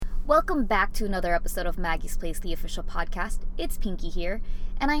Welcome back to another episode of Maggie's Place, the official podcast. It's Pinky here,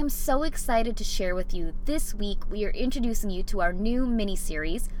 and I am so excited to share with you this week we are introducing you to our new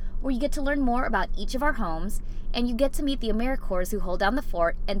mini-series where you get to learn more about each of our homes, and you get to meet the AmeriCorps who hold down the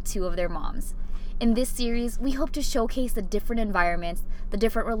fort and two of their moms. In this series, we hope to showcase the different environments, the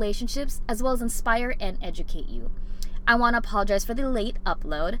different relationships, as well as inspire and educate you. I want to apologize for the late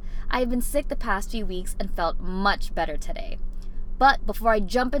upload. I have been sick the past few weeks and felt much better today. But before I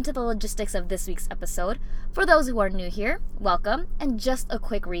jump into the logistics of this week's episode, for those who are new here, welcome, and just a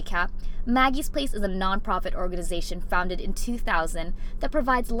quick recap. Maggie's Place is a nonprofit organization founded in 2000 that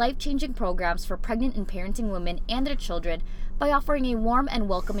provides life-changing programs for pregnant and parenting women and their children by offering a warm and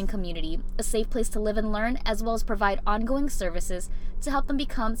welcoming community, a safe place to live and learn, as well as provide ongoing services to help them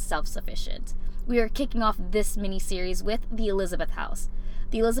become self-sufficient. We are kicking off this mini-series with the Elizabeth House.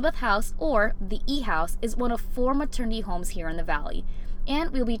 The Elizabeth House, or the E-House, is one of 4 maternity homes here in the Valley, and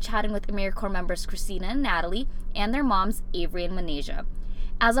we'll be chatting with AmeriCorps members Christina and Natalie and their moms, Avery and Manasia.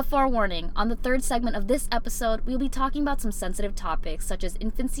 As a forewarning, on the third segment of this episode, we'll be talking about some sensitive topics such as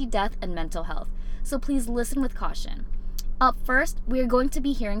infancy death and mental health, so please listen with caution. Up first, we are going to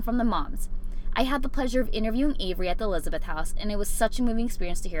be hearing from the moms. I had the pleasure of interviewing Avery at the Elizabeth House, and it was such a moving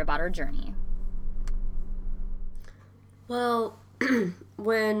experience to hear about her journey. Well,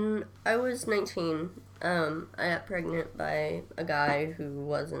 when I was 19, I got pregnant by a guy who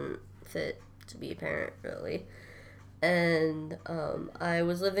wasn't fit to be a parent, really. And I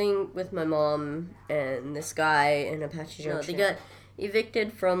was living with my mom and this guy in Apache Junction. They got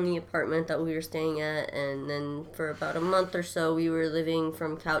evicted from the apartment that we were staying at, and then for about a month or so, we were living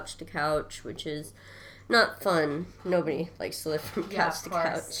from couch to couch, which is not fun. Nobody likes to live from couch to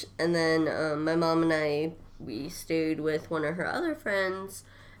couch. And then my mom and I, we stayed with one of her other friends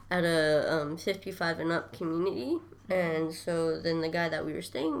at a 55 and up community. And so then the guy that we were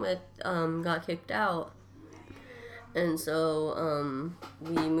staying with got kicked out. And so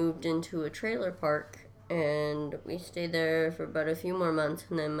we moved into a trailer park and we stayed there for about a few more months.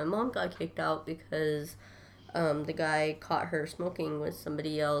 And then my mom got kicked out because the guy caught her smoking with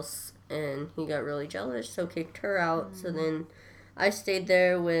somebody else and he got really jealous, so kicked her out. So then I stayed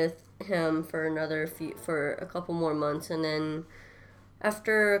there with him for a couple more months, and then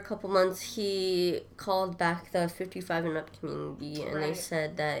after a couple months he called back the 55 and up community, and they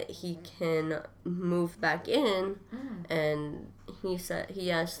said that he can move back in. And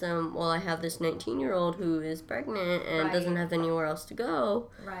he asked them, well, I have this 19-year-old who is pregnant and doesn't have anywhere else to go,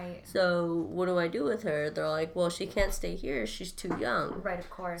 so what do I do with her? They're like, well, she can't stay here, she's too young. Right,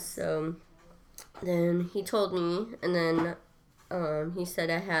 of course. So then he told me, and then he said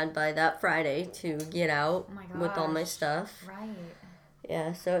I had by that Friday to get out with all my stuff. Right.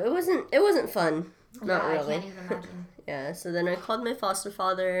 Yeah, so it wasn't fun. Not really. I can't even imagine. Yeah, so then I called my foster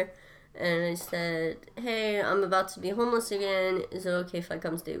father and I said, hey, I'm about to be homeless again. Is it okay if I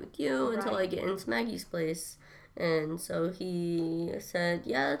come stay with you until I get into Maggie's Place? And so he said,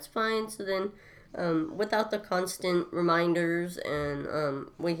 yeah, that's fine. So then without the constant reminders and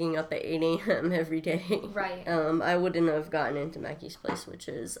waking up at 8 a.m. every day, I wouldn't have gotten into Maggie's Place, which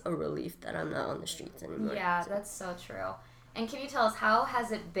is a relief that I'm not on the streets anymore. Yeah, that's so true. And can you tell us, how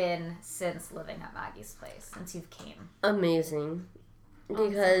has it been since living at Maggie's Place, since you've came? Amazing.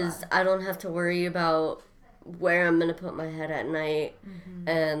 Because I don't have to worry about where I'm going to put my head at night.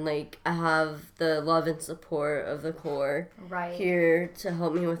 And, like, I have the love and support of the Corps here to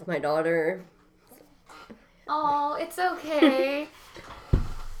help me with my daughter. Oh, it's okay.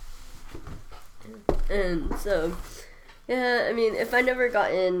 And so, yeah, I mean, if I never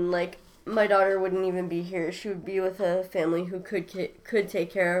got in, like, my daughter wouldn't even be here. She would be with a family who could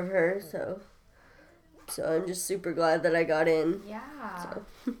take care of her, so I'm just super glad that I got in. Yeah. So.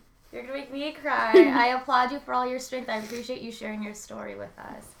 You're going to make me cry. I applaud you for all your strength. I appreciate you sharing your story with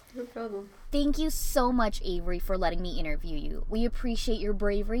us. No problem. Thank you so much, Avery, for letting me interview you. We appreciate your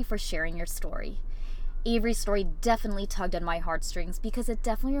bravery for sharing your story. Avery's story definitely tugged on my heartstrings because it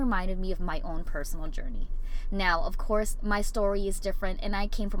definitely reminded me of my own personal journey. Now, of course, my story is different and I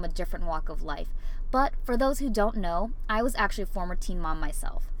came from a different walk of life. But for those who don't know, I was actually a former teen mom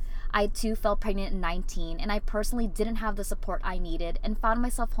myself. I too fell pregnant at 19 and I personally didn't have the support I needed and found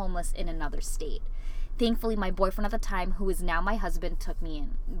myself homeless in another state. Thankfully, my boyfriend at the time, who is now my husband, took me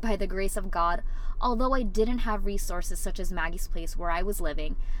in. By the grace of God, although I didn't have resources such as Maggie's Place where I was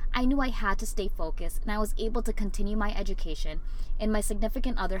living, I knew I had to stay focused and I was able to continue my education, and my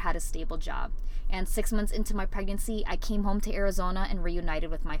significant other had a stable job. And 6 months into my pregnancy, I came home to Arizona and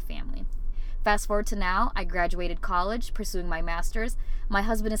reunited with my family. Fast forward to now, I graduated college, pursuing my master's. My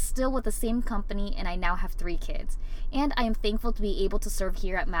husband is still with the same company, and I now have 3 kids. And I am thankful to be able to serve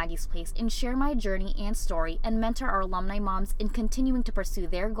here at Maggie's Place and share my journey and story and mentor our alumni moms in continuing to pursue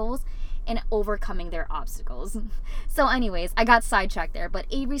their goals and overcoming their obstacles. So anyways, I got sidetracked there, but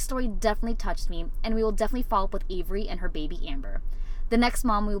Avery's story definitely touched me, and we will definitely follow up with Avery and her baby Amber. The next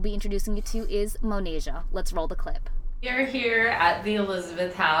mom we will be introducing you to is Monasia. Let's roll the clip. We are here at the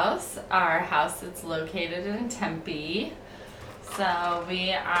Elizabeth House, our house that's located in Tempe. So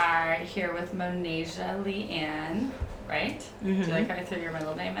we are here with Monasia Leanne, right? Mm-hmm. Do you like how I threw your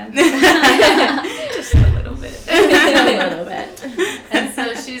middle name in? Just a little bit. A little bit. And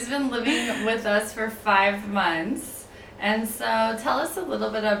so she's been living with us for 5 months. And so tell us a little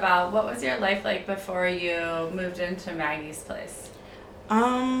bit about what was your life like before you moved into Maggie's Place?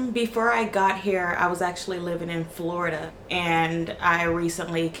 Before I got here, I was actually living in Florida, and I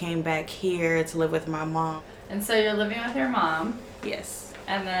recently came back here to live with my mom. And so you're living with your mom. Yes.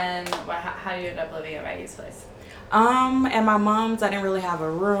 And then how do you end up living at Maggie's Place? At my mom's, I didn't really have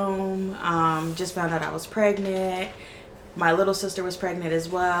a room. Just found out I was pregnant. My little sister was pregnant as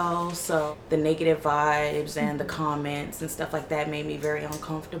well, so the negative vibes and the comments and stuff like that made me very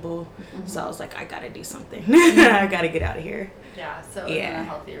uncomfortable. Mm-hmm. So I was like, I gotta do something. I gotta get out of here. Yeah, so it was in a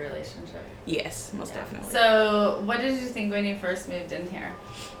healthy relationship. Yes, most definitely. So what did you think when you first moved in here?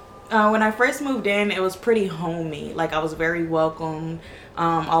 When I first moved in, it was pretty homey. Like, I was very welcome.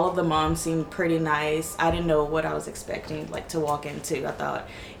 All of the moms seemed pretty nice. I didn't know what I was expecting, like, to walk into. I thought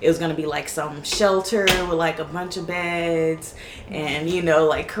it was going to be, like, some shelter with, like, a bunch of beds and, you know,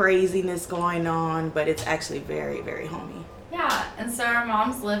 like, craziness going on. But it's actually very, very homey. Yeah, and so our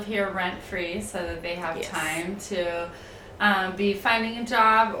moms live here rent-free so that they have time to be finding a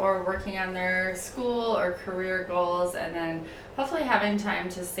job or working on their school or career goals, and then hopefully having time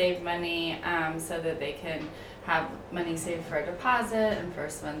to save money so that they can have money saved for a deposit and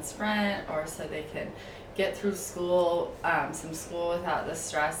first month's rent, or so they can get through school, some school without the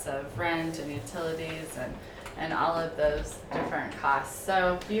stress of rent and utilities and all of those different costs.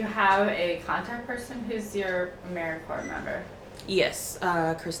 So do you have a contact person who's your AmeriCorps member? Yes,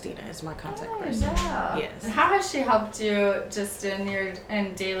 Christina is my contact person. Yeah. Yes. And how has she helped you just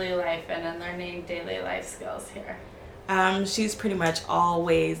in daily life and in learning daily life skills here? She's pretty much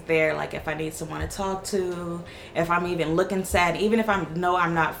always there. Like, if I need someone to talk to, if I'm even looking sad, even if I know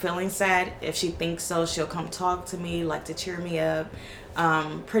I'm not feeling sad, if she thinks so, she'll come talk to me, like, to cheer me up.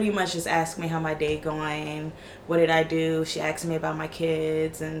 Pretty much just ask me how my day going, what did I do. She asks me about my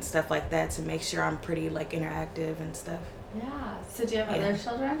kids and stuff like that to make sure I'm pretty, like, interactive and stuff. Yeah. So do you have other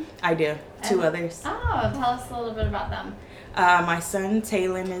children? I do. 2 others. Oh, tell us a little bit about them. My son,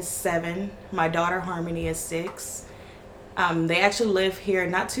 Talon, is 7. My daughter, Harmony, is 6. They actually live here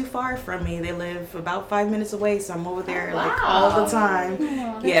not too far from me. They live about 5 minutes away, so I'm over there like all the time.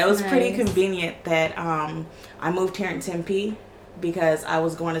 Yeah, it was pretty convenient that I moved here in Tempe because I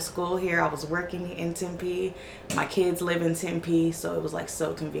was going to school here. I was working in Tempe. My kids live in Tempe, so it was like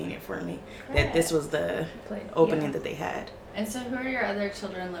so convenient for me that this was the opening that they had. And so who are your other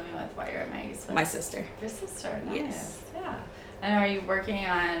children living with while you're at Maggie's Place? My sister. Your sister, nice. Yes. Yeah. And are you working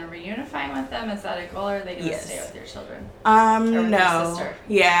on reunifying with them? Is that a goal, or are they going to stay with your children? No. Your sister?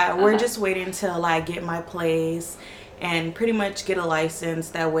 Yeah, we're just waiting until I get my place and pretty much get a license.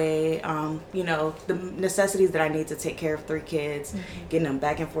 That way, you know, the necessities that I need to take care of 3 kids, getting them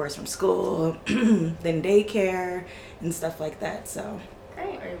back and forth from school, then daycare and stuff like that. So.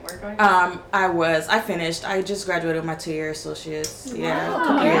 Great. Are you working? I finished. I just graduated with my 2-year associates. Yeah.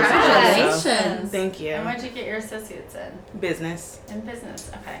 Wow. Congratulations. Thank you. And what did you get your associates in? Business. In business.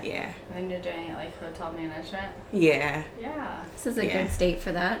 Okay. Yeah. And then you're doing it like hotel management? Yeah. Yeah. This is a good state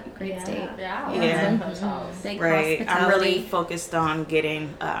for that. Great state. Yeah. Hotels. Big right. I'm hospitality. really focused on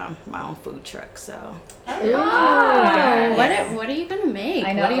getting my own food truck. So. Ooh. What are you gonna make?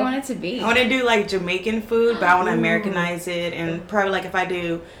 I know. What do you want it to be? I want to do like Jamaican food, but I want to Americanize it, and probably like if I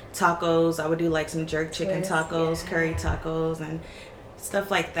do tacos, I would do like some jerk chicken tacos, curry tacos, and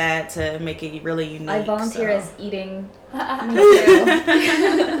stuff like that to make it really unique. I volunteer as eating. Me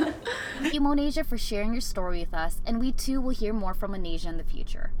too. Thank you, Monasia, for sharing your story with us, and we too will hear more from Monasia in the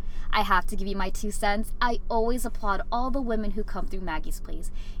future. I have to give you my 2 cents. I always applaud all the women who come through Maggie's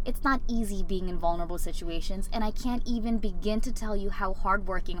Place. It's not easy being in vulnerable situations, and I can't even begin to tell you how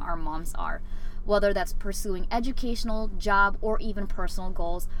hardworking our moms are. Whether that's pursuing educational, job, or even personal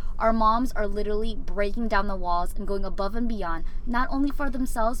goals, our moms are literally breaking down the walls and going above and beyond, not only for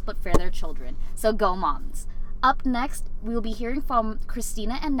themselves, but for their children. So go moms. Up next, we will be hearing from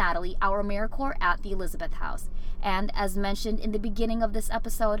Christina and Natalie, our AmeriCorps at the Elizabeth House. And as mentioned in the beginning of this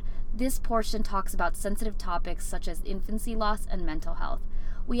episode, this portion talks about sensitive topics such as infancy loss and mental health.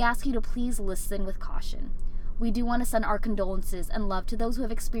 We ask you to please listen with caution. We do want to send our condolences and love to those who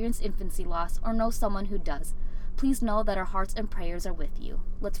have experienced infancy loss or know someone who does. Please know that our hearts and prayers are with you.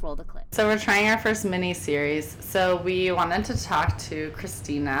 Let's roll the clip. So we're trying our first mini-series. So we wanted to talk to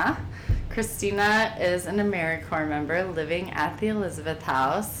Christina. Christina is an AmeriCorps member living at the Elizabeth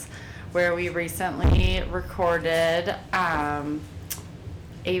House, where we recently recorded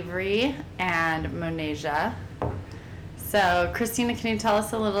Avery and Monasia. So Christina, can you tell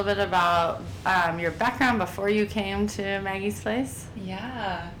us a little bit about your background before you came to Maggie's Place?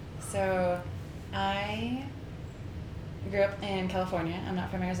 Yeah, so I grew up in California. I'm not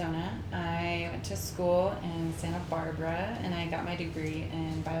from Arizona. I went to school in Santa Barbara and I got my degree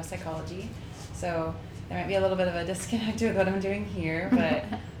in biopsychology. So there might be a little bit of a disconnect with what I'm doing here, but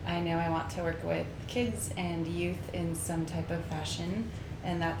I know I want to work with kids and youth in some type of fashion.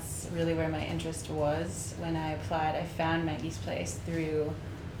 And that's really where my interest was when I applied. I found Maggie's Place through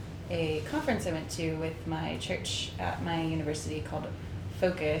a conference I went to with my church at my university called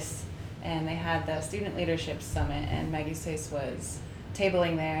Focus. And they had the Student Leadership Summit, and Maggie's Place was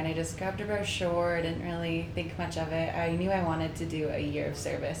tabling there, and I just grabbed a brochure. I didn't really think much of it. I knew I wanted to do a year of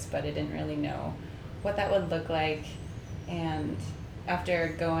service, but I didn't really know what that would look like. And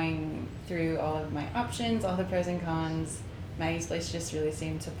after going through all of my options, all the pros and cons, Maggie's Place just really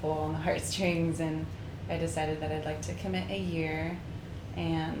seemed to pull on the heartstrings, and I decided that I'd like to commit a year,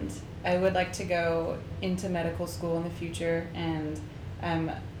 and I would like to go into medical school in the future, and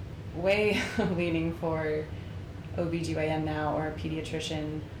I'm way leaning for OBGYN now or a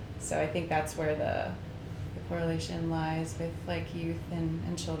pediatrician, so I think that's where the correlation lies with like youth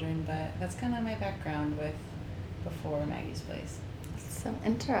and children, but that's kind of my background with before Maggie's Place. So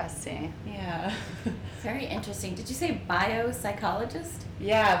interesting. Yeah. Very interesting. Did you say biopsychologist?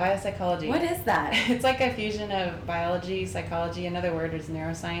 Yeah, biopsychology. What is that? It's like a fusion of biology, psychology. Another word is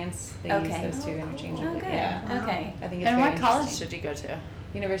neuroscience. They Okay. use those two interchangeably. Okay. Yeah. Okay. I think it's And very what college interesting. did you go to?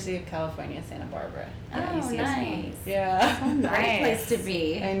 University of California, Santa Barbara. Yeah, Oh, UCSB. nice. Yeah. Great place to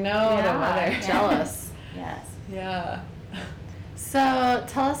be. I know the weather. Jealous. Yes. Yeah. So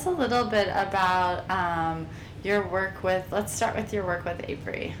tell us a little bit about your work with, let's start with your work with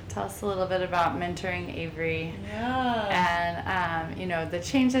Avery. Tell us a little bit about mentoring Avery Yeah. and, the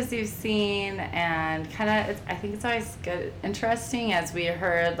changes you've seen and kind of, I think it's always good, interesting as we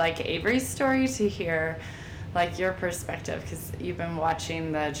heard like Avery's story to hear like your perspective because you've been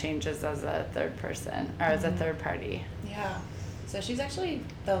watching the changes as a third person or as a third party. Yeah. So she's actually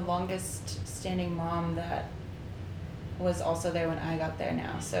the longest standing mom that was also there when I got there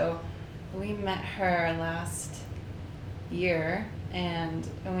now. So we met her last year, and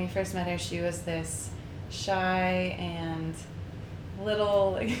when we first met her, she was this shy and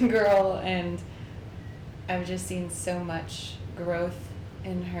little girl, and I've just seen so much growth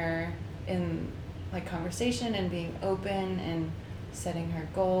in her in like conversation and being open and setting her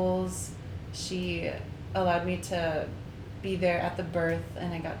goals. She allowed me to be there at the birth,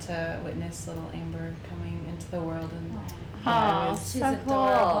 and I got to witness little Amber coming into the world, and yeah, it was She's so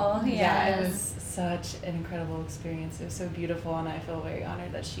adorable. cool. yeah, it Yes. was such an incredible experience. It was so beautiful, and I feel very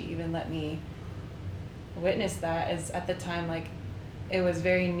honored that she even let me witness that. As at the time, like, it was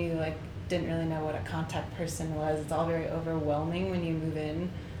very new, like, didn't really know what a contact person was. It's all very overwhelming when you move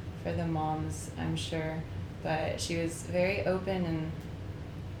in for the moms, I'm sure. But she was very open and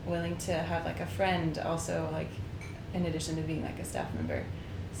willing to have, like, a friend also, like, in addition to being, like, a staff member.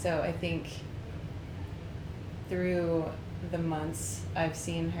 So I think through the months, I've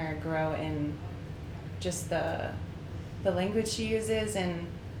seen her grow in just the language she uses and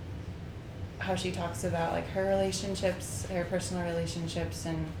how she talks about like her relationships, her personal relationships,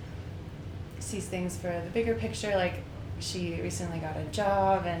 and sees things for the bigger picture. Like she recently got a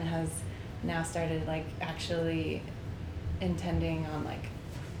job and has now started like actually intending on like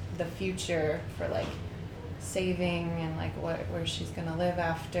the future for like saving and like where she's gonna live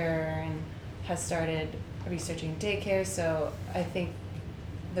after, and has started researching daycare. So I think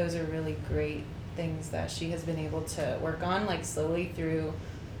those are really great things that she has been able to work on like slowly through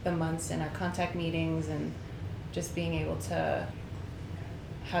the months in our contact meetings, and just being able to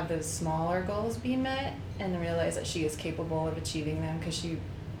have those smaller goals be met and realize that she is capable of achieving them, because she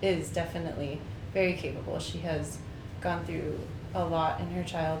is definitely very capable. She has gone through a lot in her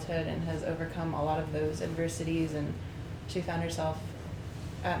childhood and has overcome a lot of those adversities, and she found herself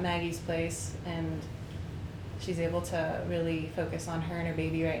at Maggie's Place, and she's able to really focus on her and her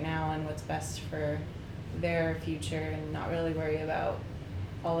baby right now and what's best for their future and not really worry about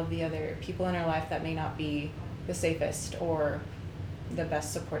all of the other people in her life that may not be the safest or the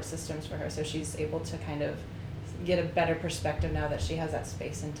best support systems for her. So she's able to kind of get a better perspective now that she has that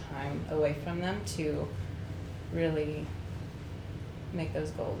space and time away from them to really make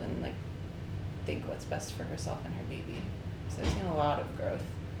those goals and like think what's best for herself and her baby. So I've seen a lot of growth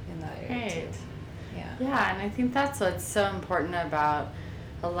in that area too. Yeah, and I think that's what's so important about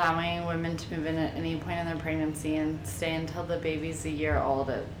allowing women to move in at any point in their pregnancy and stay until the baby's a year old.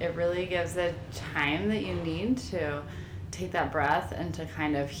 It really gives the time that you need to take that breath and to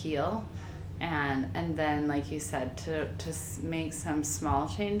kind of heal, and then, like you said, to make some small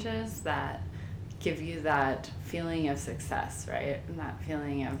changes that give you that feeling of success, right? And that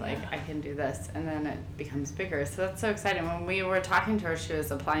feeling of like, I can do this, and then it becomes bigger. So that's so exciting. When we were talking to her, she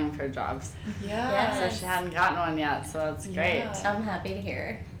was applying for jobs. Yeah. So she hadn't gotten one yet, so that's great. Yeah. I'm happy to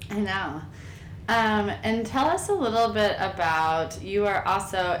hear. I know. And tell us a little bit about, you are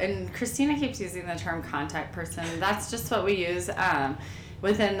also, and Christina keeps using the term contact person. That's just what we use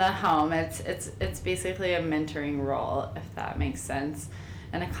within the home. It's basically a mentoring role, if that makes sense.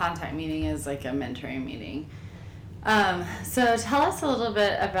 And a contact meeting is like a mentoring meeting. So tell us a little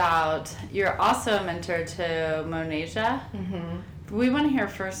bit about, you're also a mentor to Monasia. Mm-hmm. We want to hear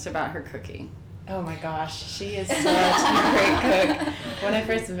first about her cooking. Oh my gosh, she is such a great cook. When I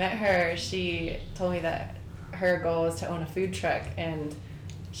first met her, she told me that her goal was to own a food truck, and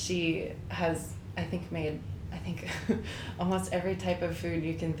she has, I think, made almost every type of food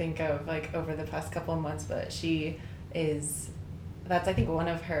you can think of, like, over the past couple of months. But that's, I think, one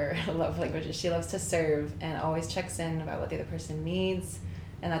of her love languages. She loves to serve and always checks in about what the other person needs,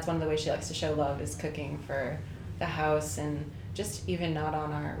 and that's one of the ways she likes to show love, is cooking for the house. And just even not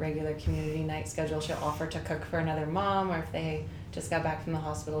on our regular community night schedule, she'll offer to cook for another mom, or if they just got back from the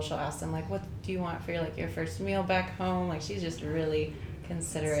hospital, she'll ask them, like, what do you want for your first meal back home? Like, she's just really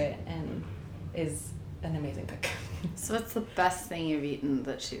considerate and is an amazing cook. So what's the best thing you've eaten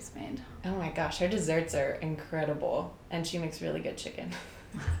that she's made? Oh my gosh, her desserts are incredible, and she makes really good chicken.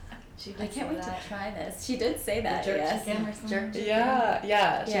 I can't wait to try this. She did say that. Jerk yes. chicken or something.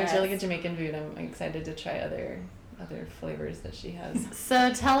 Yeah. She makes really Yes. good Jamaican food. I'm excited to try other flavors that she has.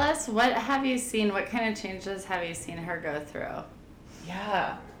 So tell us, what have you seen? What kind of changes have you seen her go through?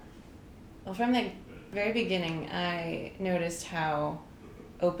 Yeah. Well, from the very beginning, I noticed how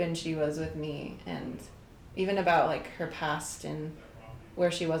open she was with me, and even about like her past and where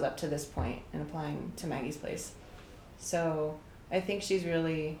she was up to this point in applying to Maggie's Place. So I think she's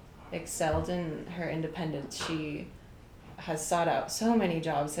really excelled in her independence. She has sought out so many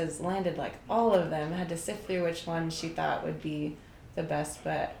jobs, has landed like all of them, had to sift through which one she thought would be the best.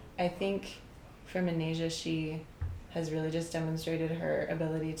 But I think for Monasia, she has really just demonstrated her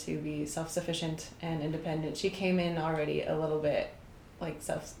ability to be self-sufficient and independent. She came in already a little bit like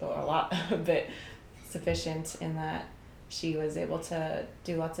a bit sufficient in that she was able to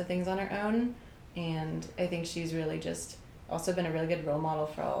do lots of things on her own. And I think she's really just also been a really good role model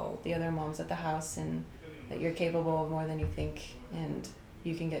for all the other moms at the house, and that you're capable of more than you think, and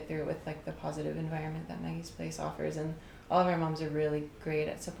you can get through it with like the positive environment that Maggie's Place offers. And all of our moms are really great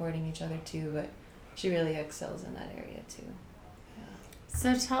at supporting each other too, but she really excels in that area too. Yeah.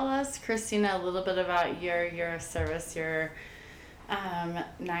 So tell us, Christina, a little bit about your year of service. You're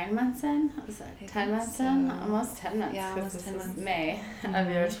 9 months in? Was it 10 months in? Almost 10 months. Yeah, almost this 10 is months. May of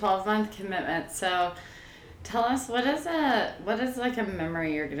your 12-month commitment. So tell us, what is like a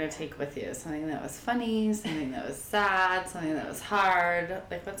memory you're gonna take with you? Something that was funny, something that was sad, something that was hard.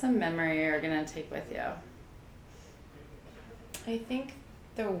 Like, what's a memory you're gonna take with you? I think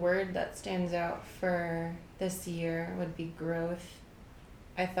the word that stands out for this year would be growth.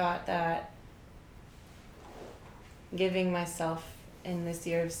 I thought that giving myself in this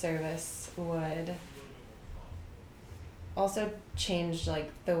year of service would also change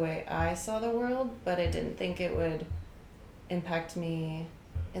like the way I saw the world, but I didn't think it would impact me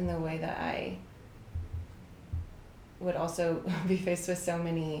in the way that I would also be faced with so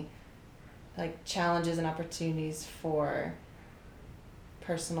many like challenges and opportunities for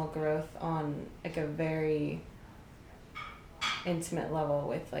personal growth on like a very intimate level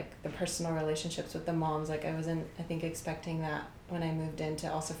with like the personal relationships with the moms. Like I wasn't, I think, expecting that when I moved in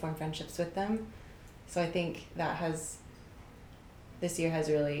to also form friendships with them. So I think that this year has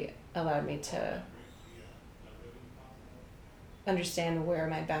really allowed me to understand where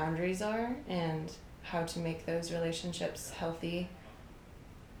my boundaries are and how to make those relationships healthy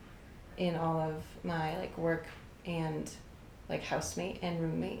in all of my like work and like housemate and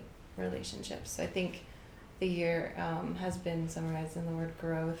roommate relationships. So I think the year has been summarized in the word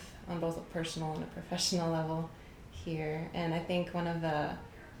growth on both a personal and a professional level here. And I think one of the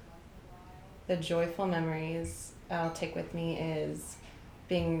joyful memories I'll take with me is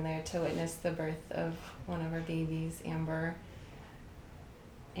being there to witness the birth of one of our babies, Amber,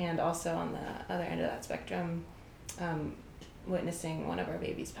 and also on the other end of that spectrum, witnessing one of our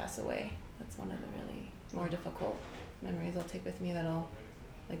babies pass away. That's one of the really more difficult memories I'll take with me that'll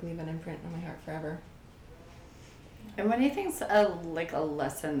like leave an imprint on my heart forever. And what do you think's a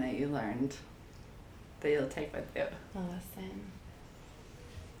lesson that you learned that you'll take with you? A lesson.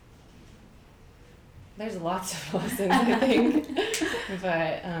 There's lots of lessons, I think.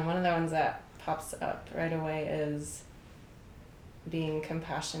 But one of the ones that pops up right away is being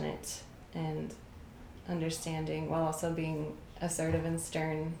compassionate and understanding while also being assertive and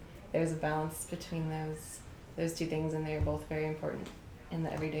stern. There's a balance between those two things, and they're both very important in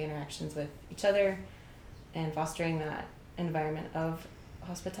the everyday interactions with each other and fostering that environment of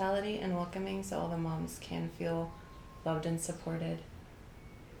hospitality and welcoming so all the moms can feel loved and supported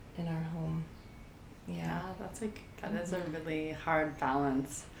in our home. Yeah, that is a really hard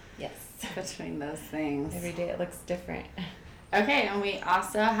balance. Yes. Between those things. Every day it looks different. Okay, and we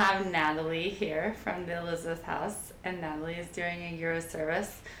also have Natalie here from the Elizabeth House, and Natalie is doing a year of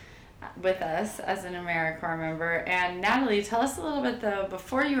service with us as an AmeriCorps member. And Natalie, tell us a little bit though,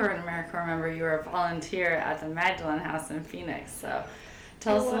 before you were an AmeriCorps member, you were a volunteer at the Magdalene House in Phoenix. So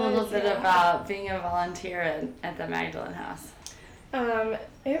tell us a little bit about being a volunteer at the Magdalene House.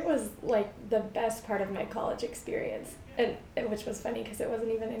 It was like the best part of my college experience, and which was funny because it wasn't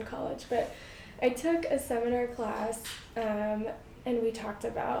even in college, but I took a seminar class, and we talked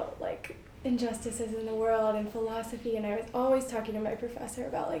about like injustices in the world and philosophy, and I was always talking to my professor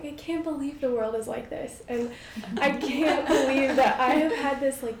about like, I can't believe the world is like this, and I can't believe that I have had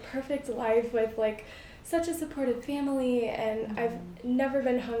this like perfect life with like such a supportive family, and I've never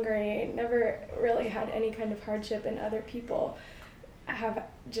been hungry, never really had any kind of hardship, and other people have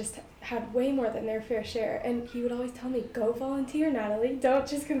just had way more than their fair share. And he would always tell me, go volunteer, Natalie, don't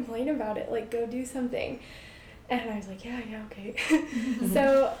just complain about it, like go do something. And I was like, yeah, okay.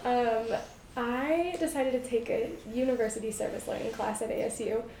 So I decided to take a university service learning class at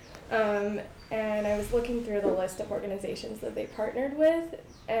ASU, and I was looking through the list of organizations that they partnered with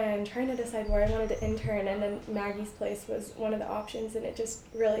and trying to decide where I wanted to intern, and then Maggie's Place was one of the options, and it just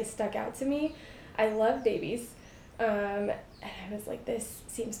really stuck out to me. I love babies. And I was like, this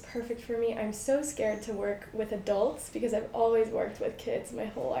seems perfect for me. I'm so scared to work with adults because I've always worked with kids my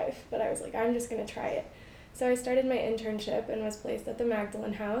whole life. But I was like, I'm just going to try it. So I started my internship and was placed at the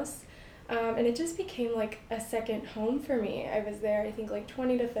Magdalene House. And it just became like a second home for me. I was there, I think, like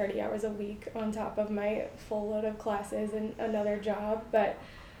 20 to 30 hours a week on top of my full load of classes and another job. But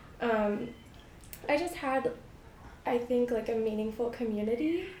I just had, I think, like a meaningful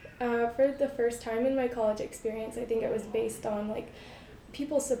community. For the first time in my college experience. I think it was based on like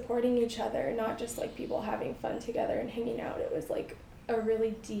people supporting each other, not just like people having fun together and hanging out. It was like a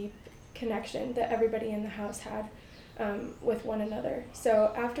really deep connection that everybody in the house had with one another.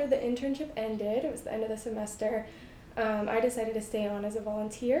 So after the internship ended, it was the end of the semester, I decided to stay on as a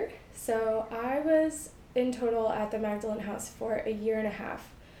volunteer. So I was in total at the Magdalene House for a year and a half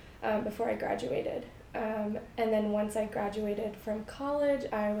before I graduated. And then once I graduated from college,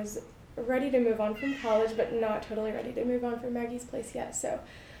 I was ready to move on from college, but not totally ready to move on from Maggie's Place yet. So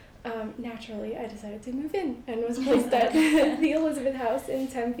naturally, I decided to move in and was placed at the Elizabeth House in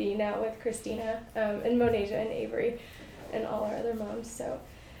Tempe now with Christina and Monasia and Avery and all our other moms. So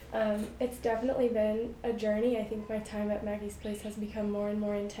it's definitely been a journey. I think my time at Maggie's Place has become more and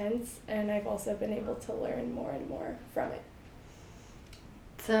more intense, and I've also been able to learn more and more from it.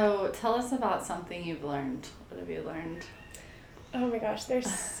 So tell us about something you've learned. What have you learned? Oh my gosh,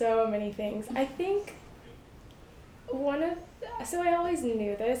 there's so many things. I think so I always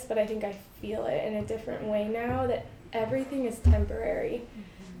knew this, but I think I feel it in a different way now, that everything is temporary.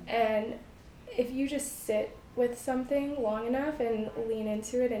 And if you just sit with something long enough and lean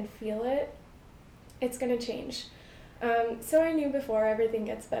into it and feel it, it's going to change. So I knew before, everything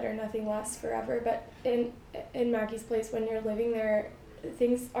gets better, nothing lasts forever. But in Maggie's Place, when you're living there,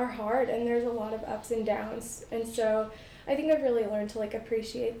 things are hard and there's a lot of ups and downs. And so I think I've really learned to like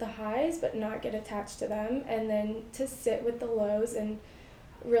appreciate the highs but not get attached to them, and then to sit with the lows and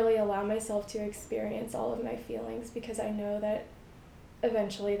really allow myself to experience all of my feelings, because I know that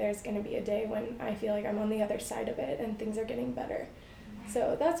eventually there's going to be a day when I feel like I'm on the other side of it and things are getting better.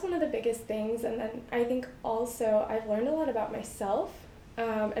 So that's one of the biggest things. And then I think also I've learned a lot about myself,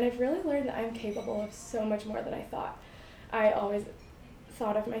 and I've really learned that I'm capable of so much more than I thought. I always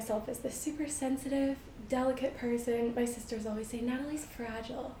thought of myself as this super sensitive, delicate person. My sisters always say, Natalie's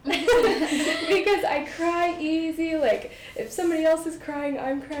fragile. Because I cry easy. Like, if somebody else is crying,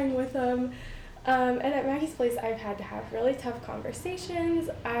 I'm crying with them. And at Maggie's Place, I've had to have really tough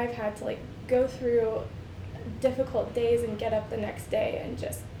conversations. I've had to, like, go through difficult days and get up the next day and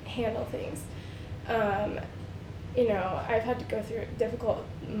just handle things. You know, I've had to go through difficult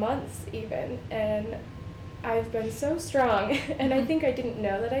months even, and I've been so strong. And I think I didn't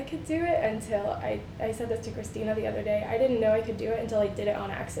know that I could do it until I said this to Christina the other day. I didn't know I could do it until I did it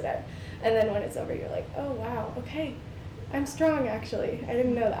on accident. And then when it's over, you're like, oh, wow, okay. I'm strong, actually. I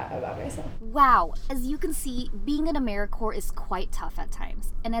didn't know that about myself. Wow, as you can see, being an AmeriCorps is quite tough at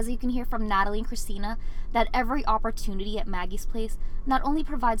times. And as you can hear from Natalie and Christina, that every opportunity at Maggie's Place not only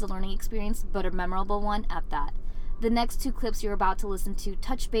provides a learning experience, but a memorable one at that. The next 2 clips you're about to listen to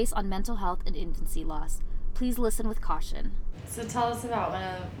touch base on mental health and infancy loss. Please listen with caution. So tell us about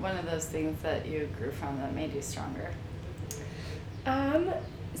one of those things that you grew from that made you stronger.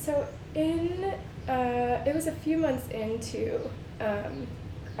 So it was a few months into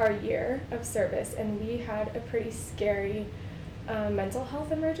our year of service, and we had a pretty scary mental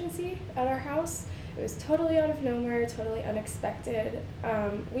health emergency at our house. It was totally out of nowhere, totally unexpected.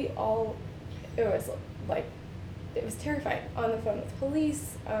 It was terrifying. On the phone with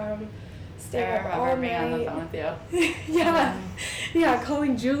police, staying up all night. I remember being on the phone with you. Yeah,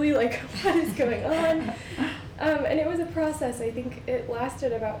 calling Julie, like, what is going on? And it was a process. I think it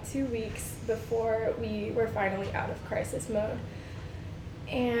lasted about 2 weeks before we were finally out of crisis mode.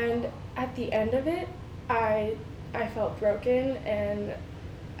 And at the end of it, I felt broken, and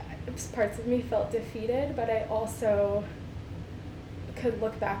parts of me felt defeated, but I also could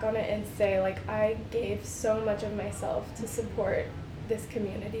look back on it and say, like, I gave so much of myself to support this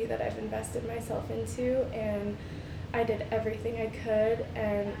community that I've invested myself into, and I did everything I could,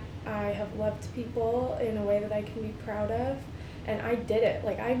 and I have loved people in a way that I can be proud of, and I did it.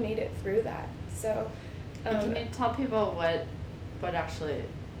 Like, I made it through that. So can you tell people what actually,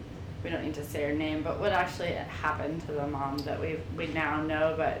 we don't need to say her name, but what actually happened to the mom that we now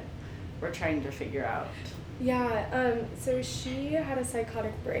know, but we're trying to figure out? Yeah, so she had a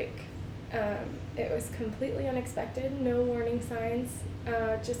psychotic break. It was completely unexpected, no warning signs,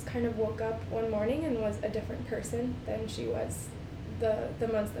 just kind of woke up one morning and was a different person than she was the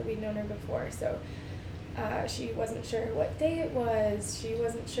months that we'd known her before. So she wasn't sure what day it was, she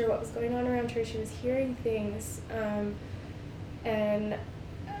wasn't sure what was going on around her, she was hearing things, and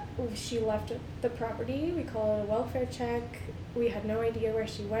she left the property. We called a welfare check. We had no idea where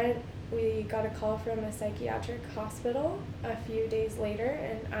she went. We got a call from a psychiatric hospital a few days later,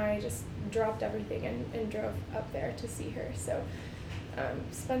 and I just dropped everything and drove up there to see her. So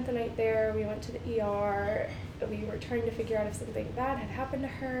spent the night there. We went to the ER. We were trying to figure out if something bad had happened to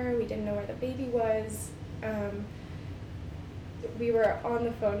her. We didn't know where the baby was. We were on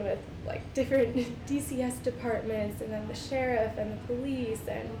the phone with, like, different DCS departments, and then the sheriff and the police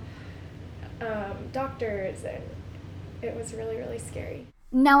and doctors, and it was really, really scary.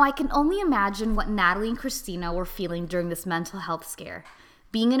 Now, I can only imagine what Natalie and Christina were feeling during this mental health scare.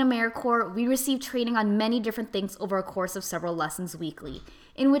 Being in AmeriCorps, we receive training on many different things over a course of several lessons weekly,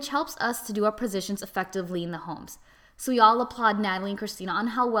 in which helps us to do our positions effectively in the homes. So we all applaud Natalie and Christina on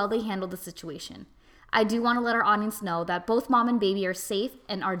how well they handled the situation. I do want to let our audience know that both mom and baby are safe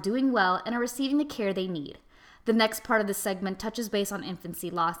and are doing well and are receiving the care they need. The next part of this segment touches base on infancy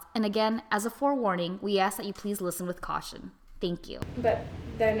loss, and again, as a forewarning, we ask that you please listen with caution. Thank you. But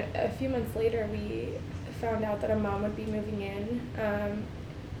then a few months later, we found out that a mom would be moving in,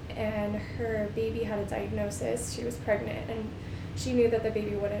 and her baby had a diagnosis. She was pregnant, and she knew that the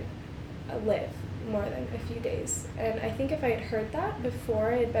baby wouldn't live more than a few days. And I think if I had heard that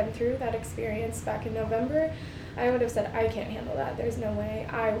before I had been through that experience back in November, I would have said, I can't handle that. There's no way.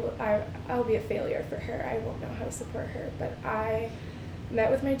 I'll be a failure for her. I won't know how to support her. But I met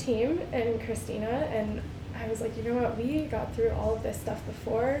with my team and Christina, and I was like, you know what, we got through all of this stuff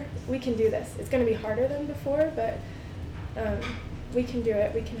before. We can do this. It's going to be harder than before, but we can do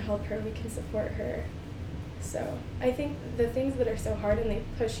it. We can help her. We can support her. So I think the things that are so hard and they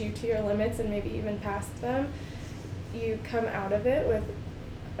push you to your limits and maybe even past them, you come out of it with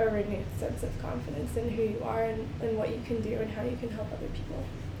a renewed sense of confidence in who you are and what you can do and how you can help other people.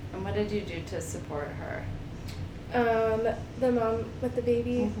 And what did you do to support her? The mom with the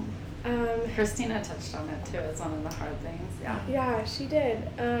baby. Mm-hmm. Christina touched on it too. It's one of the hard things. Yeah, she did.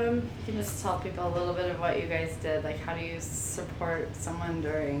 Can you just tell people a little bit of what you guys did? Like, how do you support someone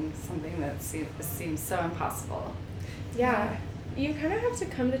during something that seems so impossible? Yeah, you kind of have to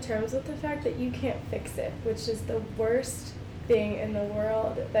come to terms with the fact that you can't fix it, which is the worst thing in the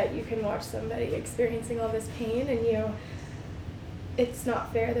world that you can watch somebody experiencing all this pain and it's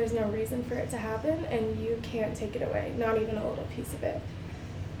not fair, there's no reason for it to happen, and you can't take it away, not even a little piece of it.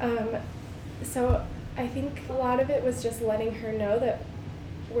 So I think a lot of it was just letting her know that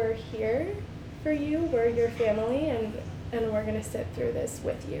we're here for you, we're your family, and we're going to sit through this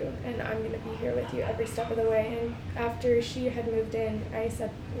with you, and I'm going to be here with you every step of the way. And after she had moved in, I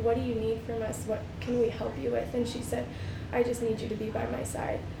said, what do you need from us? What can we help you with? And she said, I just need you to be by my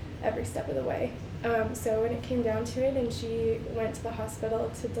side every step of the way. So when it came down to it and she went to the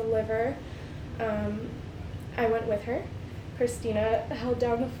hospital to deliver, I went with her. Christina held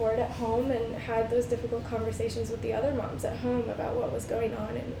down the fort at home and had those difficult conversations with the other moms at home about what was going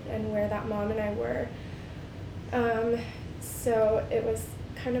on and where that mom and I were. So it was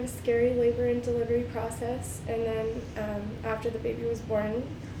kind of a scary labor and delivery process. And then after the baby was born,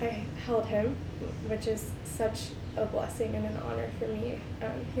 I held him, which is such a blessing and an honor for me.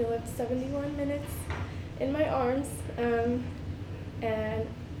 He lived 71 minutes in my arms. And,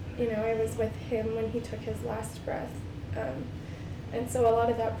 I was with him when he took his last breath. And so a lot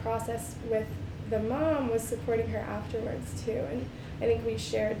of that process with the mom was supporting her afterwards too. And I think we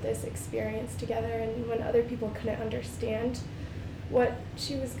shared this experience together, and when other people couldn't understand what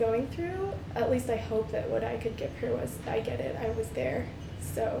she was going through, at least I hope that what I could give her was, I get it, I was there.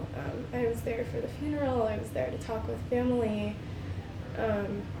 So I was there for the funeral, I was there to talk with family. I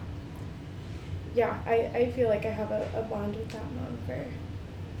feel like I have a bond with that mom for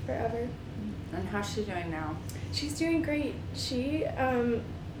forever. And how's she doing now? She's doing great. She, I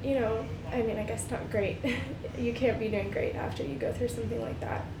guess not great. You can't be doing great after you go through something like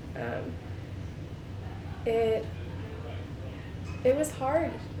that. It was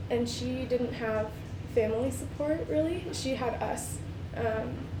hard, and she didn't have family support, really. She had us,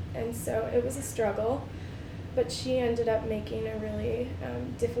 and so it was a struggle, but she ended up making a really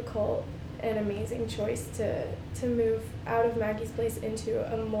difficult and amazing choice to move out of Maggie's Place into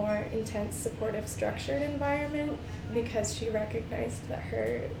a more intense, supportive, structured environment, because she recognized that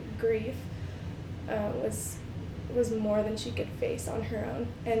her grief was more than she could face on her own.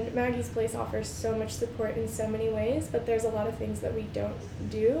 And Maggie's Place offers so much support in so many ways, but there's a lot of things that we don't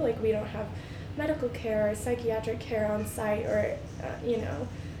do. Like, we don't have medical care or psychiatric care on site, or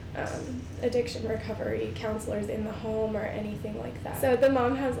addiction recovery counselors in the home or anything like that. So the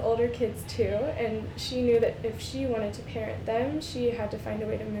mom has older kids too, and she knew that if she wanted to parent them, she had to find a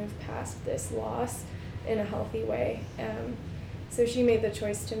way to move past this loss in a healthy way. So she made the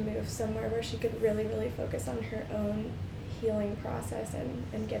choice to move somewhere where she could really, really focus on her own healing process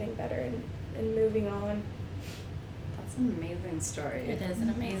and getting better and moving on. That's an amazing story. It is an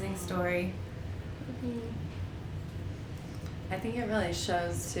amazing story. Mm-hmm. I think it really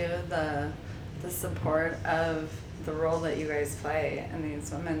shows too the support of the role that you guys play in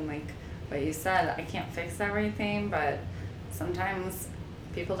these women. Like what you said, I can't fix everything, but sometimes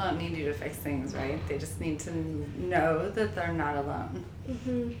people don't need you to fix things, right? They just need to know that they're not alone.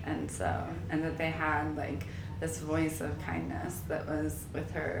 Mm-hmm. And that they had like this voice of kindness that was with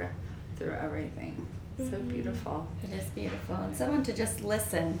her through everything. So beautiful. It is beautiful. And someone to just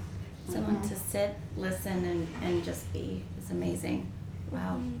listen. Someone to sit, listen, and just be. It's amazing.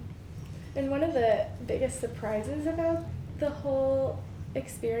 Wow. And one of the biggest surprises about the whole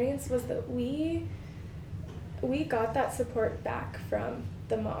experience was that we got that support back from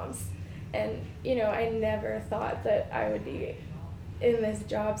the moms. And, I never thought that I would be in this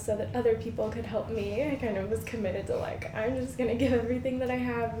job so that other people could help me. I kind of was committed to, I'm just going to give everything that I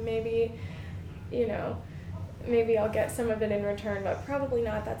have. Maybe I'll get some of it in return, but probably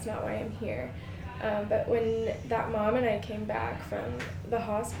not. That's not why I'm here. But when that mom and I came back from the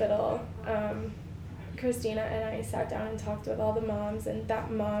hospital, Christina and I sat down and talked with all the moms, and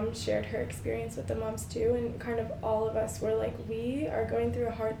that mom shared her experience with the moms too, and kind of all of us were like, we are going through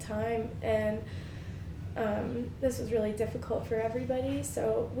a hard time, and this was really difficult for everybody,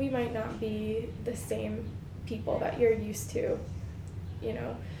 so we might not be the same people that you're used to,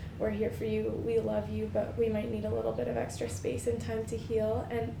 We're here for you, we love you, but we might need a little bit of extra space and time to heal.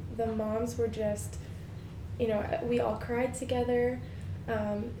 And the moms were just, we all cried together.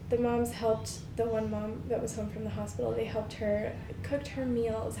 The moms helped the one mom that was home from the hospital. They helped her, cooked her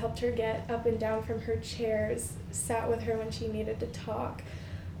meals, helped her get up and down from her chairs, sat with her when she needed to talk.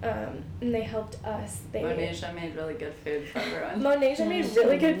 And they helped us. Monasia made really good food for everyone. Monasia made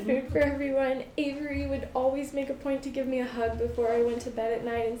really good food for everyone. Avery would always make a point to give me a hug before I went to bed at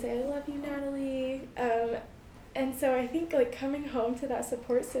night and say, I love you, Natalie. And so I think coming home to that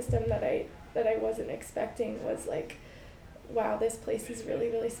support system that I wasn't expecting was wow, this place is really,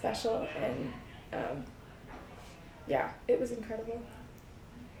 really special. And yeah, it was incredible.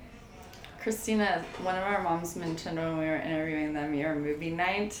 Christina, one of our moms mentioned when we were interviewing them your movie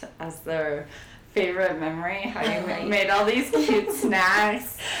night as their favorite memory, how you made all these cute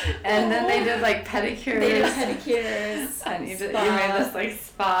snacks, and then they did like pedicures. They did pedicures. And you made this like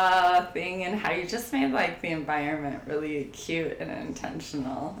spa thing, and how you just made like the environment really cute and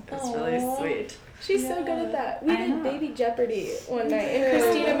intentional. It was really sweet. She's so good at that. We did Baby Jeopardy one night, and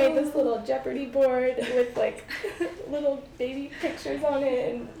Christina made this little Jeopardy board with like little baby pictures on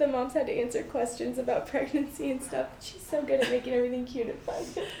it, and the moms had to answer questions about pregnancy and stuff. She's so good at making everything cute and fun.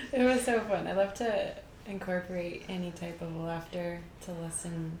 It was so fun. I love to incorporate any type of laughter to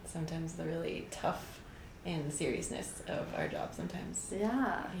lessen sometimes the really tough and the seriousness of our job sometimes.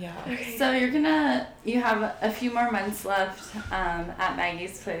 Yeah. Yeah. So you have a few more months left at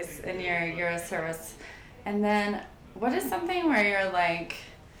Maggie's Place in your year of service. And then what is something where you're like,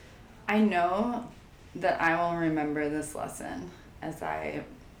 I know that I will remember this lesson as I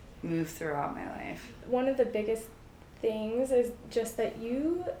move throughout my life? One of the biggest things is just that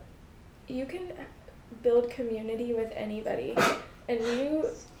you can build community with anybody, and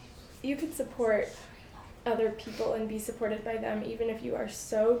you can support other people and be supported by them, even if you are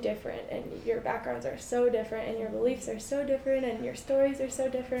so different and your backgrounds are so different and your beliefs are so different and your stories are so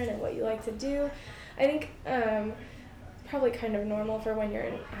different and what you like to do. I think probably kind of normal for when you're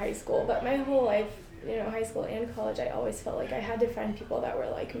in high school, but my whole life, high school and college, I always felt like I had to find people that were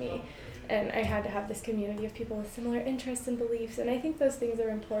like me, and I had to have this community of people with similar interests and beliefs, and I think those things are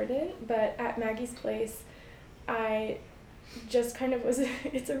important. But at Maggie's Place, I just kind of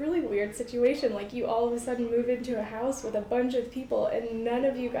it's a really weird situation. Like, you all of a sudden move into a house with a bunch of people and none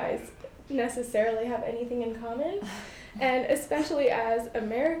of you guys necessarily have anything in common. And especially as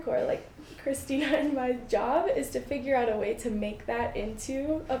AmeriCorps, like, Christina and my job is to figure out a way to make that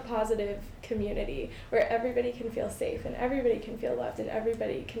into a positive community where everybody can feel safe and everybody can feel loved and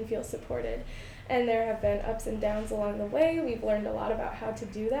everybody can feel supported. And there have been ups and downs along the way. We've learned a lot about how to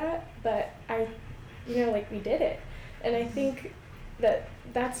do that, but we did it. And I think that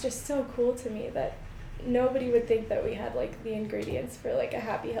that's just so cool to me that nobody would think that we had, like, the ingredients for, like, a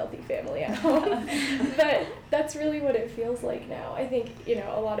happy, healthy family at home. But that's really what it feels like now. I think,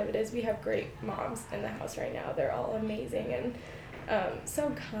 a lot of it is we have great moms in the house right now. They're all amazing and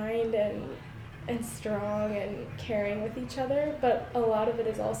so kind and strong and caring with each other. But a lot of it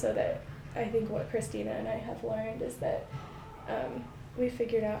is also that I think what Christina and I have learned is that we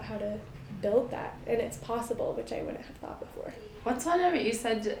figured out how to build that, and it's possible, which I wouldn't have thought before. What's one of it? You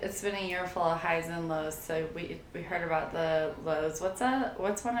said it's been a year full of highs and lows, so we heard about the lows.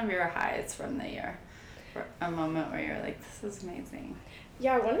 What's one of your highs from the year? For a moment where you're like, this is amazing.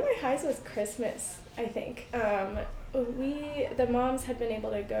 Yeah, one of my highs was Christmas, I think. The moms had been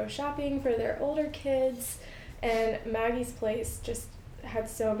able to go shopping for their older kids, and Maggie's Place just had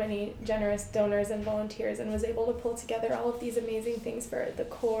so many generous donors and volunteers and was able to pull together all of these amazing things for the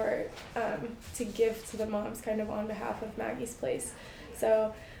Corps to give to the moms kind of on behalf of Maggie's Place.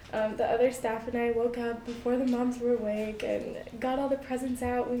 So the other staff and I woke up before the moms were awake and got all the presents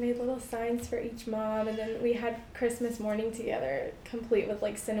out. We made little signs for each mom, and then we had Christmas morning together, complete with,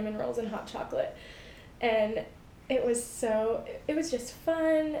 like, cinnamon rolls and hot chocolate. And it was just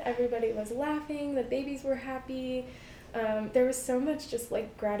fun. Everybody was laughing. The babies were happy. There was so much just,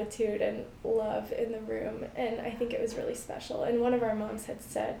 like, gratitude and love in the room, and I think it was really special. And one of our moms had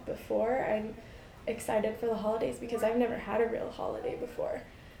said before, I'm excited for the holidays because I've never had a real holiday before.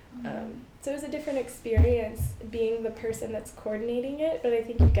 So it was a different experience being the person that's coordinating it, but I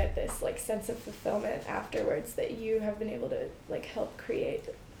think you get this, like, sense of fulfillment afterwards that you have been able to, like, help create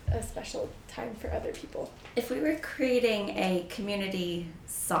a special time for other people. If we were creating a community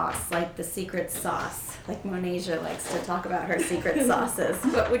sauce, like the secret sauce, like Monasia likes to talk about her secret sauces,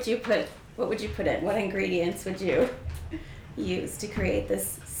 what would you put in? What ingredients would you use to create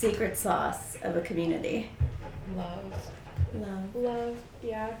this secret sauce of a community? Love,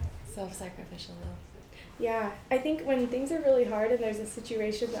 yeah. Self-sacrificial love. Yeah, I think when things are really hard and there's a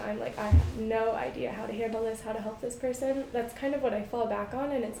situation that I'm like, I have no idea how to handle this, how to help this person, that's kind of what I fall back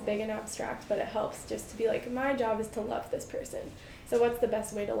on, and it's big and abstract, but it helps just to be like, my job is to love this person. So what's the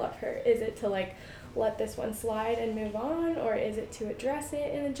best way to love her? Is it to, like, let this one slide and move on, or is it to address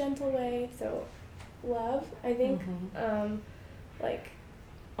it in a gentle way? So love, I think, like,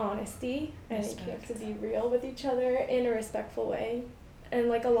 honesty, I think you have to be real with each other in a respectful way, and,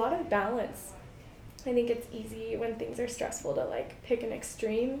 like, a lot of balance. I think it's easy when things are stressful to, like, pick an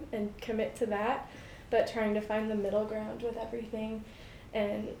extreme and commit to that, but trying to find the middle ground with everything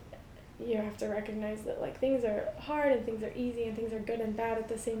and, you have to recognize that like things are hard and things are easy and things are good and bad at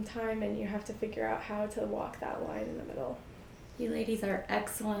the same time, and you have to figure out how to walk that line in the middle. You ladies are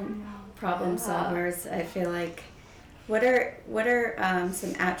excellent problem solvers. I feel like. What are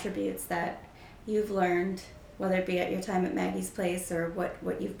some attributes that you've learned, whether it be at your time at Maggie's Place or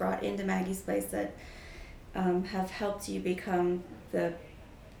what you've brought into Maggie's Place, that have helped you become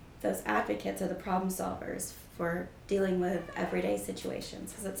those advocates or the problem solvers for dealing with everyday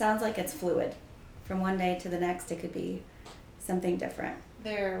situations? Because it sounds like it's fluid. From one day to the next, it could be something different.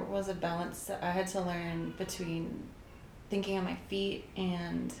 There was a balance that I had to learn between thinking on my feet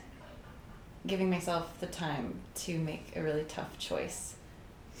and giving myself the time to make a really tough choice.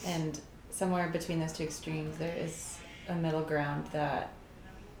 And somewhere between those two extremes, there is a middle ground that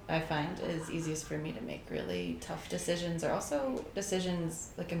I find is easiest for me to make really tough decisions, or also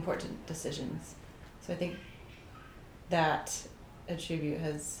decisions, like important decisions. So I think that attribute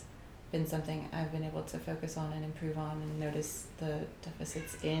has been something I've been able to focus on and improve on and notice the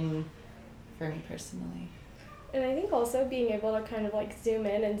deficits in for me personally. And I think also being able to kind of like zoom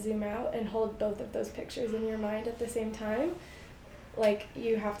in and zoom out and hold both of those pictures in your mind at the same time. Like,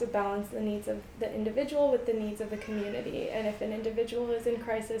 you have to balance the needs of the individual with the needs of the community. And if an individual is in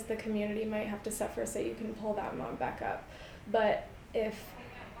crisis, the community might have to suffer so you can pull that mom back up. But if,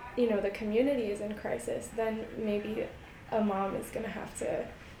 the community is in crisis, then maybe a mom is going to have to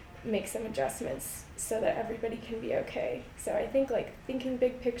make some adjustments so that everybody can be okay. So I think like thinking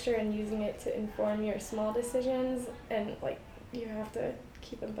big picture and using it to inform your small decisions, and like you have to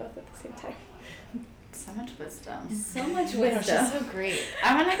keep them both at the same time. So much wisdom. So much Which wisdom. is so great.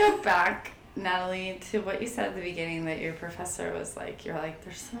 I want to go back, Natalie, to what you said at the beginning, that your professor was like, you're like,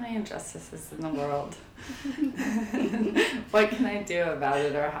 there's so many injustices in the world. What can I do about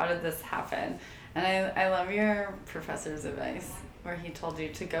it, or how did this happen? And I love your professor's advice where he told you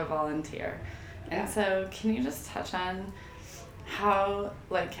to go volunteer. And so can you just touch on how,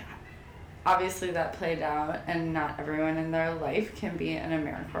 like, obviously that played out and not everyone in their life can be an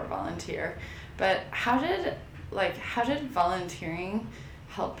AmeriCorps volunteer, but how did volunteering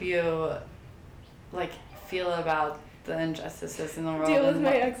help you, like, feel about the injustices in the world? Deal with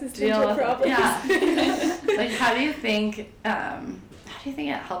my existential problems. Yeah. Like, how do you think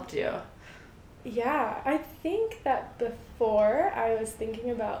it helped you? Yeah, I think that before I was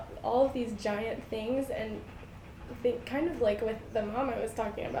thinking about all of these giant things, and kind of like with the mom I was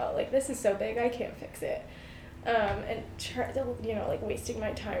talking about, like, this is so big, I can't fix it. And like wasting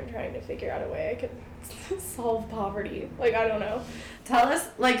my time trying to figure out a way I could solve poverty. Like, I don't know. Tell us,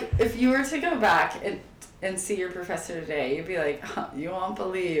 like, if you were to go back and see your professor today, you'd be like, you won't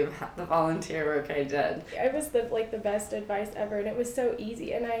believe the volunteer work I did. It was the best advice ever, and it was so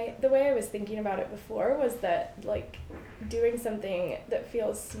easy. And the way I was thinking about it before was that, like, doing something that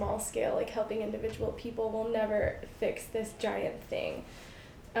feels small scale, like helping individual people, will never fix this giant thing.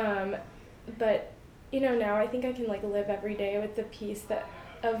 But now I think I can like live every day with the peace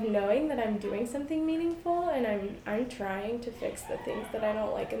of knowing that I'm doing something meaningful, and I'm trying to fix the things that I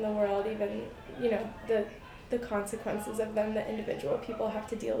don't like in the world, even the consequences of them that individual people have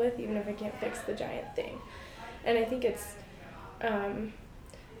to deal with, even if I can't fix the giant thing. And I think it's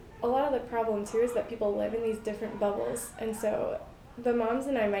a lot of the problem too is that people live in these different bubbles, and so the moms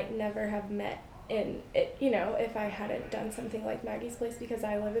and I might never have met in it, if I hadn't done something like Maggie's Place, because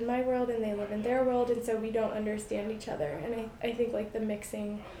I live in my world and they live in their world, and so we don't understand each other. And I think like the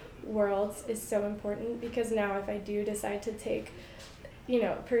mixing worlds is so important, because now if I do decide to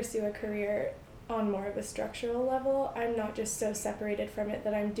pursue a career on more of a structural level, I'm not just so separated from it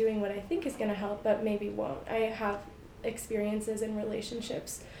that I'm doing what I think is going to help but maybe won't. I have experiences and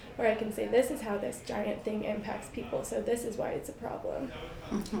relationships where I can say, this is how this giant thing impacts people, so this is why it's a problem.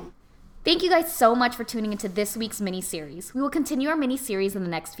 Mm-hmm. Thank you guys so much for tuning into this week's mini-series. We will continue our mini-series in the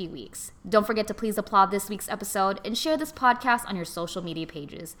next few weeks. Don't forget to please applaud this week's episode and share this podcast on your social media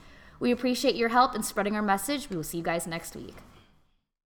pages. We appreciate your help in spreading our message. We will see you guys next week.